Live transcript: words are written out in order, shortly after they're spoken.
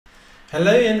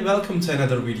Hello and welcome to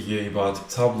another video about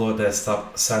Tableau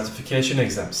Desktop Certification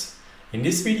Exams. In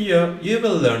this video, you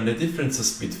will learn the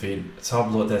differences between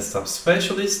Tableau Desktop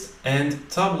Specialist and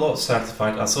Tableau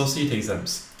Certified Associate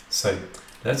exams. So,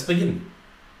 let's begin.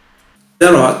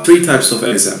 There are three types of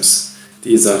exams.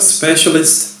 These are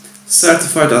Specialist,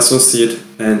 Certified Associate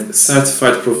and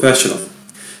Certified Professional.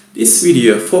 This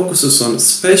video focuses on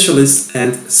Specialist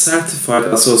and Certified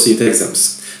Associate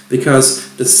exams,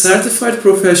 because the Certified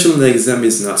Professional exam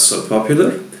is not so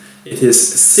popular. It is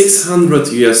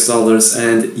 $600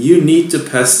 and you need to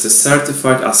pass the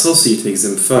Certified Associate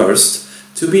exam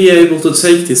first to be able to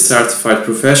take the Certified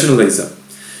Professional exam.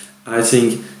 I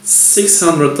think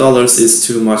 $600 is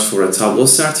too much for a Tableau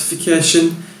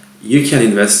certification. You can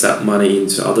invest that money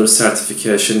into other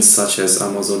certifications such as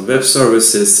Amazon Web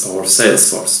Services or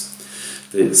Salesforce.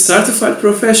 The Certified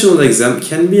Professional exam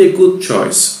can be a good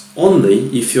choice only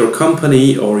if your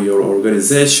company or your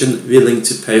organization willing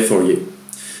to pay for you.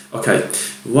 Okay,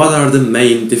 what are the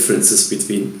main differences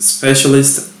between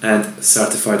Specialist and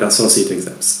Certified Associate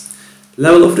exams?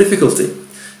 Level of difficulty.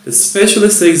 The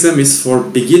Specialist exam is for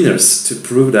beginners to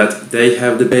prove that they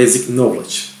have the basic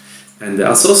knowledge, and the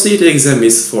Associate exam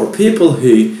is for people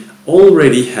who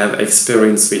already have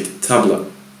experience with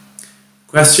Tableau.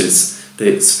 Questions.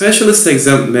 The Specialist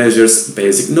exam measures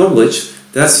basic knowledge.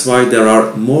 That's why there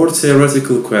are more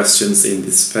theoretical questions in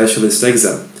the Specialist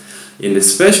exam. In the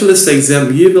Specialist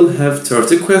exam, you will have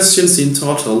 30 questions in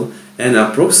total, and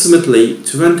approximately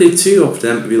 22 of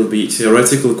them will be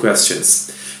theoretical questions.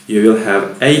 You will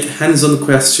have 8 hands-on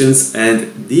questions,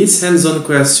 and these hands-on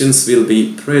questions will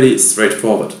be pretty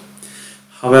straightforward.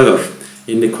 However,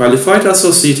 in the Qualified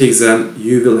Associate exam,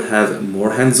 you will have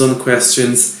more hands-on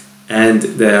questions, and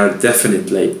they are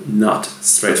definitely not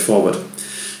straightforward.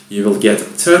 You will get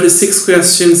 36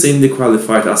 questions in the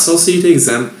Qualified Associate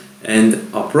exam, and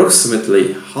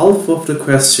approximately half of the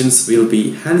questions will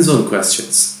be hands-on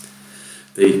questions.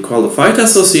 The Qualified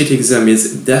Associate exam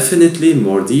is definitely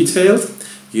more detailed.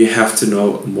 You have to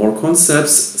know more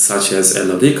concepts such as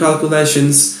LOD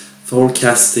calculations,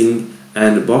 forecasting,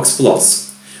 and box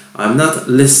plots. I'm not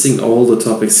listing all the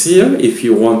topics here. If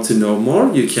you want to know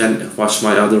more, you can watch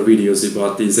my other videos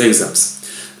about these exams.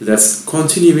 Let's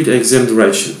continue with exam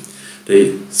duration.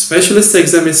 The Specialist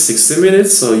exam is 60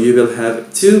 minutes, so you will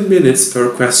have 2 minutes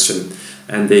per question.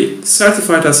 And the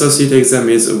Certified Associate exam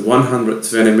is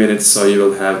 120 minutes, so you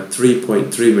will have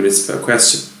 3.3 minutes per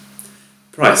question.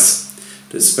 Price.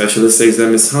 The Specialist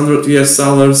exam is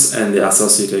 $100 and the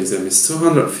Associate exam is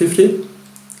 $250.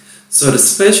 So the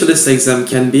Specialist exam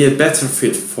can be a better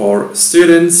fit for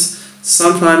students.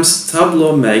 Sometimes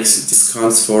Tableau makes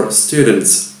discounts for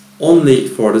students only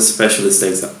for the Specialist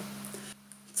exam.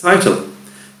 Title.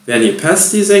 When you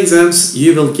pass these exams,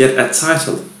 you will get a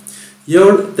title.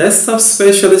 Your Desktop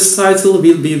Specialist title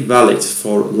will be valid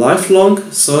for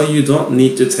lifelong, so you don't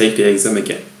need to take the exam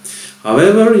again.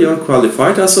 However, your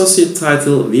Qualified Associate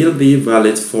title will be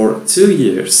valid for 2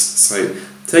 years, so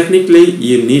technically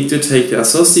you need to take the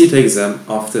Associate exam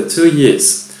after 2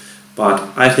 years. But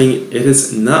I think it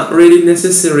is not really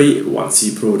necessary once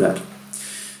you prove that.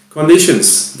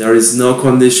 Conditions. There is no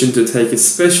condition to take a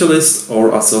Specialist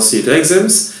or Associate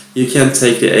exams. You can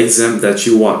take the exam that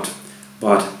you want,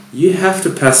 but you have to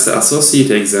pass the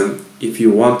Associate exam if you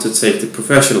want to take the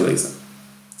Professional exam.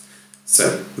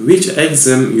 So, which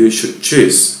exam you should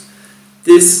choose?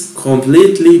 This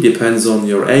completely depends on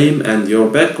your aim and your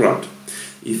background.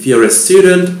 If you're a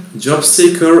student, job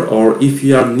seeker, or if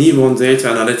you are new on data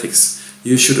analytics,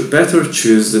 you should better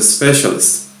choose the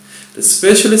Specialist. The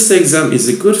Specialist exam is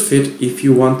a good fit if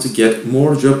you want to get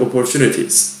more job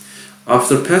opportunities.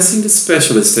 After passing the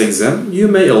Specialist exam, you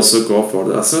may also go for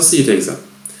the Associate exam.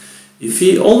 If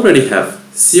you already have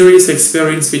serious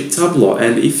experience with Tableau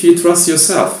and if you trust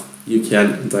yourself, you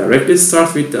can directly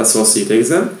start with the Associate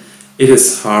exam. It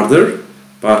is harder,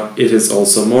 but it is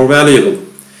also more valuable.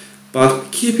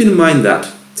 But keep in mind that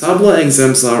Tableau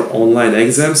exams are online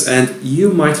exams and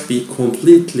you might be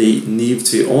completely new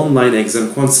to online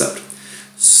exam concept.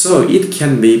 So it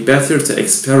can be better to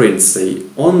experience the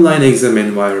online exam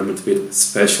environment with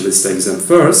Specialist exam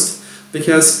first,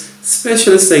 because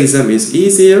Specialist exam is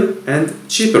easier and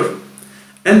cheaper.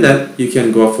 And then you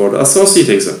can go for the Associate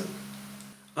exam.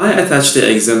 I attached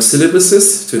the exam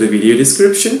syllabuses to the video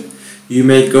description. You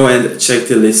may go and check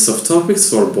the list of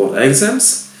topics for both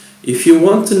exams. If you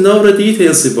want to know the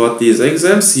details about these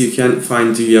exams, you can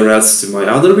find the URLs to my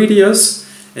other videos.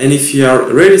 And if you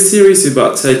are really serious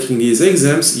about taking these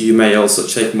exams, you may also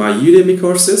check my Udemy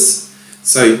courses.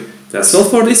 So that's all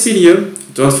for this video.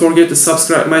 Don't forget to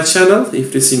subscribe my channel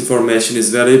if this information is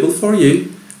valuable for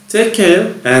you. Take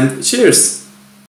care and cheers!